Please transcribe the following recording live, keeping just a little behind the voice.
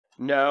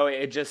No,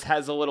 it just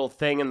has a little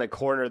thing in the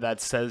corner that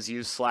says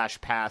use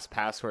 /pass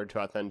password to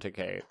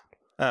authenticate.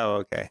 Oh,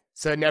 okay.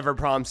 So it never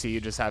prompts you.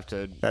 You just have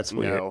to. That's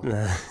weird.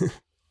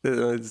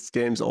 This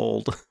game's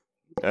old.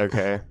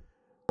 Okay.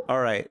 All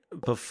right.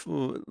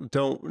 Don't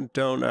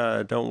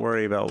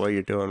worry about what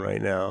you're doing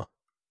right now.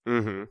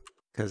 Mm-hmm.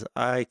 Because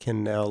I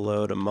can now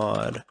load a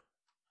mod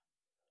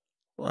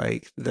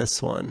like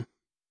this one.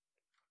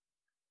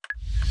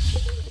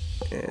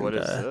 And, what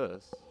is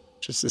this?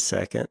 Just a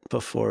second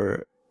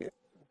before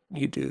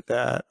you do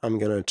that, I'm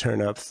going to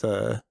turn up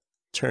the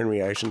turn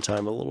reaction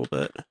time a little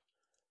bit.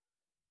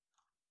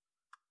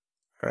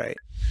 All right.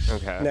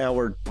 Okay.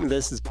 Now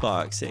this is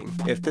boxing.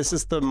 If this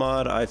is the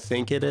mod I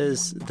think it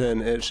is,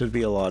 then it should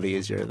be a lot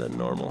easier than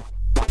normal.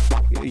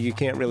 You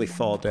can't really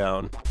fall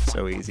down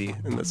so easy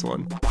in this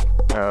one.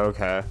 Oh,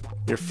 okay.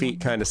 Your feet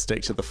kind of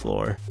stick to the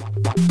floor.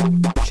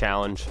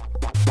 Challenge.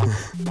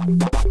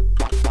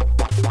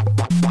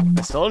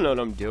 I still don't know what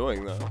I'm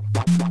doing, though.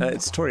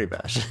 It's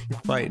Toribash. You're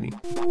fighting.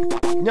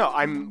 No,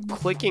 I'm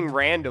clicking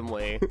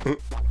randomly.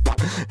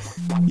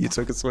 You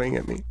took a swing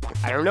at me.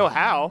 I don't know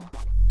how.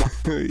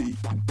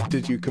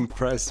 Did you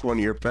compress one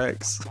of your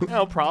pecs?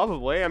 No,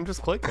 probably. I'm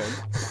just clicking.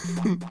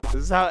 This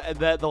is how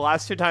the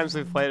last 2 times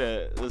we've played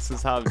it. This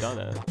is how I've done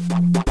it.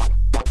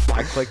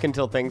 I click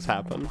until things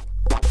happen.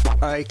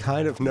 I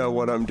kind of know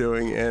what I'm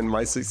doing, and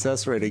my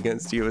success rate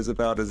against you is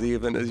about as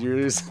even as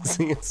yours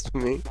against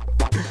me.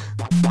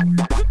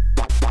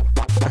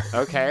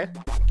 Okay.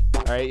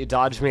 All right, you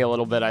dodged me a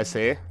little bit, I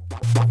see.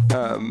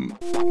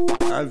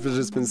 I've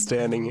just been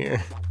standing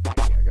here.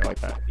 Yeah, go like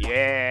that.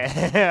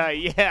 Yeah,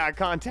 yeah,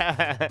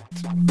 contact.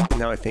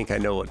 Now I think I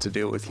know what to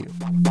do with you.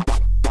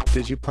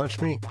 Did you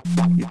punch me?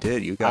 You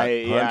did. You got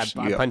punched.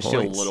 Yeah, I punched you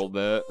a little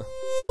bit.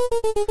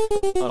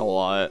 Not a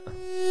lot.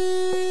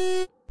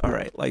 All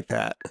right, like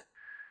that.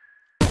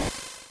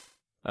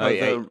 Oh,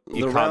 yeah,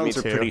 the rounds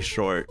are pretty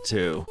short,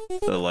 too.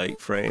 The,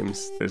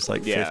 frames. There's,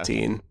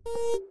 15. I'm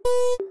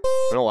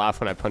gonna laugh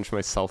when I punch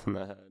myself in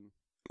the head.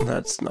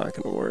 That's not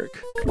gonna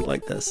work.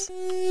 Like this.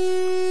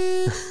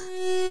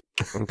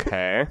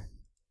 Okay.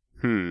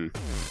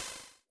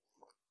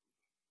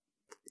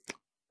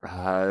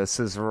 This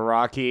is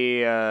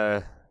Rocky,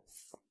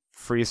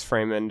 freeze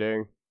frame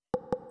ending.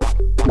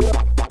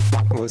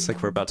 It looks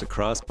like we're about to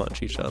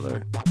cross-punch each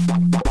other.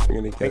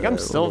 I think I'm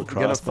still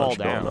gonna fall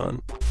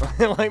down.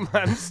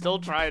 I'm still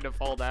trying to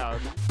fall down.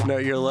 No,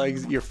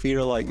 your feet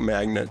are like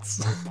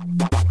magnets.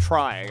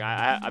 Trying.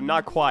 I'm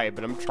not quite,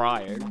 but I'm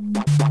trying.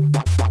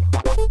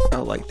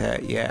 Oh, like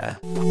that, yeah.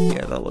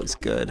 Yeah, that looks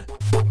good.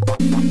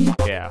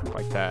 Yeah,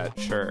 like that,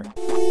 sure.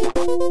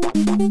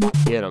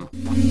 Get him.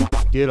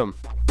 Get him.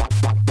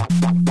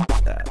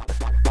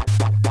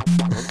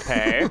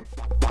 Okay.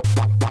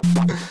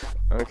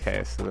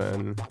 Okay, so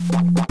then...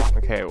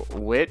 Okay,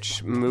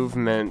 which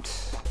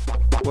movement...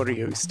 What are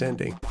you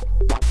extending?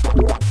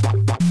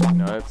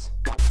 Nuts.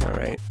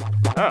 Alright.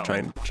 Oh.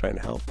 Trying to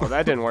help. Well,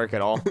 that didn't work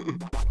at all.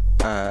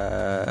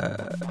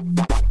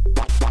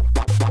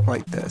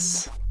 Like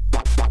this.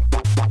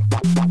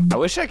 I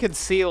wish I could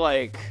see,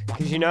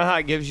 because you know how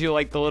it gives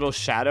you, the little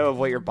shadow of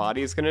what your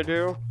body is gonna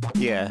do?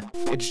 Yeah.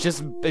 It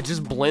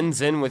just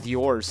blends in with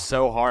yours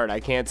so hard, I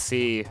can't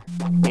see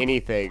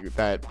anything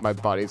that my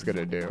body's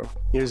gonna do.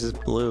 Yours is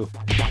blue.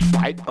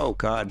 Oh,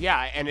 God.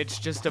 Yeah, and it's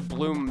just a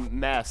blue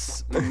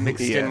mess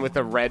mixed in with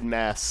a red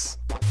mess.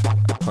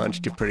 I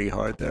punched you pretty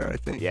hard there, I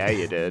think. Yeah,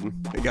 you did.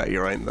 I got you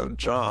right in the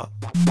jaw.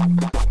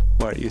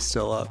 Why are you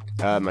still up?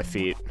 My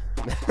feet.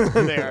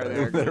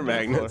 They're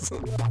magnets.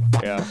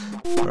 Yeah.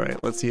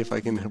 Alright, let's see if I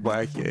can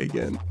whack you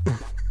again.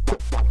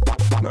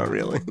 Not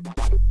really.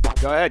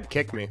 Go ahead,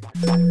 kick me.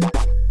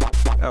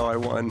 Oh, I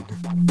won.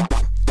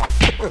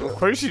 Of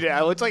course you did.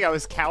 I looked like I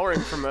was cowering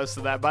for most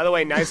of that. By the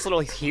way, nice little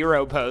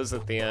hero pose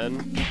at the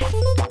end.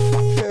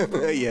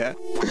 Yeah.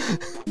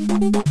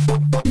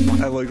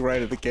 I looked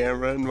right at the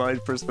camera in my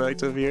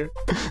perspective here.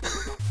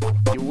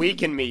 You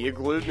weakened me. You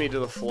glued me to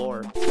the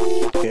floor.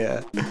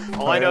 Yeah.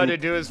 All I know how to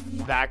do is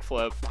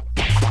backflip.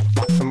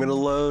 I'm gonna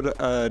load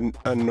a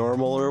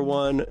normaler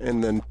one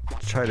and then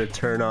try to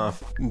turn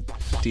off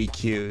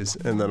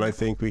DQs, and then I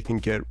think we can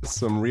get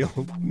some real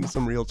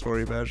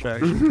Toribash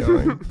action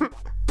going.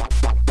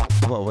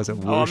 What was it?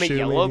 Wushu, I'm a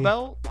yellow maybe?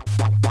 belt?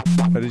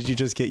 Or did you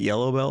just get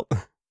yellow belt?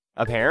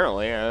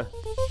 Apparently, yeah.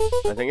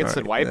 I think it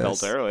said white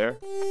belt earlier.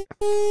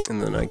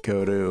 And then I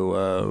go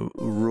to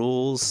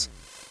rules,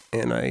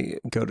 and I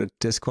go to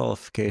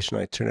disqualification.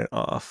 I turn it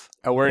off.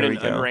 Oh, we're in an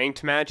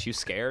unranked match? You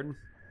scared?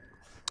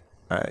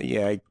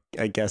 Yeah,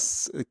 I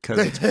guess because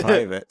it's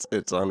private,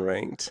 it's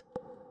unranked.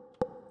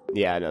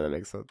 Yeah, I know, that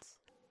makes sense.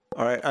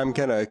 All right, I'm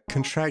gonna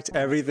contract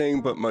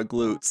everything but my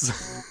glutes.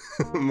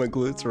 My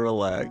glutes are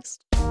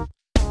relaxed.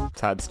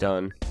 Todd's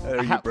done.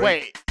 You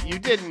wait, you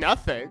did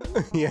nothing?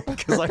 Yeah,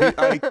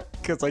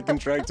 because I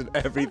contracted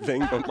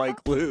everything but my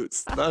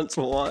glutes. That's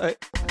why.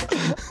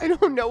 I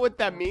don't know what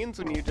that means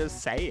when you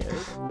just say it.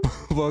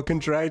 Well,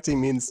 contracting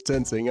means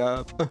tensing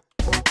up.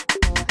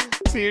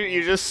 So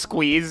you just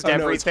squeezed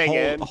everything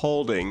in?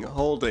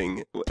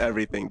 Holding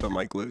everything but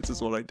my glutes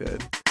is what I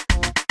did.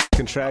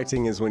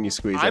 Contracting is when you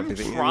squeeze I'm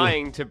everything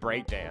trying to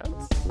break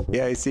dance. in.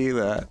 Yeah, I see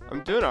that.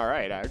 I'm doing all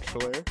right,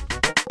 actually.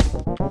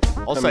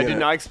 Also, I did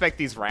not expect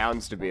these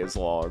rounds to be as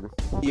long.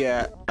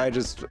 Yeah, I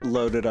just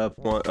loaded up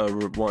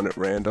one at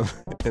random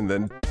and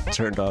then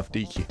turned off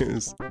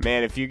DQs.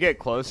 Man, if you get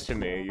close to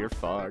me, you're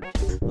fucked.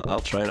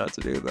 I'll try not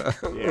to do that.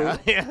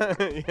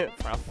 Yeah,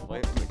 probably.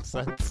 It makes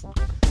sense.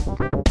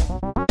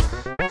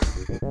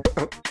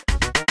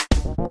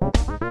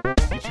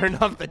 You turned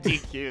off the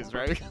DQs,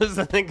 right? Because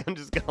I think I'm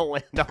just gonna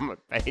land on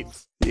my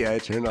face. Yeah, I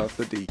turned off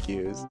the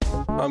DQs.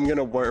 I'm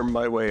gonna worm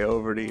my way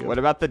over to you. What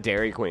about the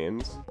Dairy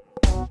Queens?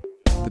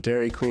 The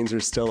Dairy Queens are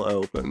still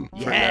open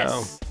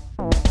Yes!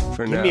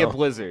 for Give now. me a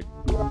blizzard.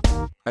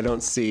 I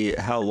don't see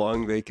how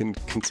long they can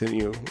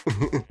continue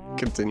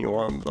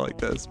on like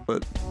this,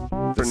 but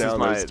for now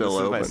they're still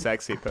open. This is my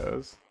sexy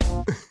pose.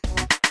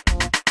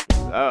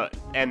 Oh,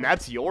 and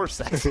that's your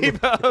sexy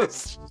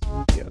pose.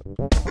 Yeah.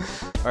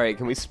 All right,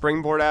 can we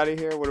springboard out of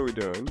here? What are we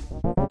doing?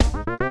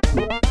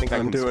 I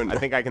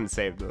think I can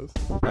save this.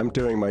 I'm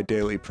doing my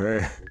daily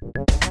prayer.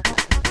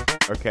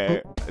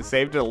 Okay, I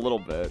saved it a little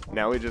bit.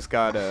 Now we just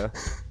gotta...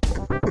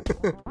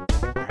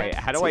 Alright,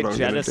 how do I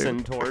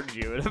jettison towards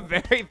you at a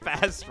very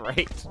fast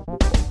rate?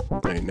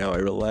 Alright, now I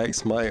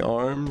relax my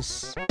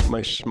arms,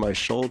 my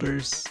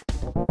shoulders.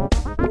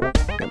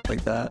 Yep,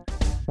 like that.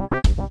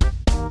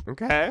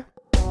 Okay.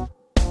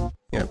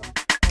 Yep.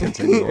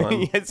 Continue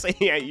on. Yes,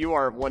 yeah, you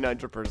are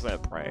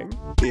 100% praying.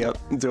 Yep,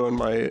 doing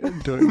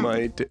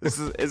my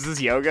Is this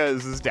yoga?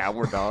 Is this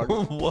downward dog?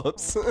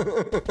 Whoops.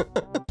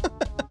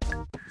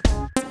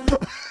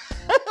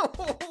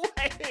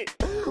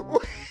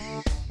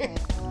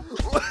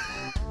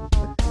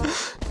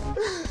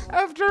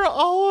 After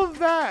all of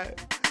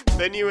that,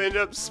 then you end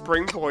up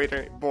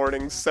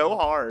springboarding so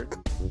hard.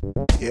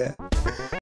 Yeah.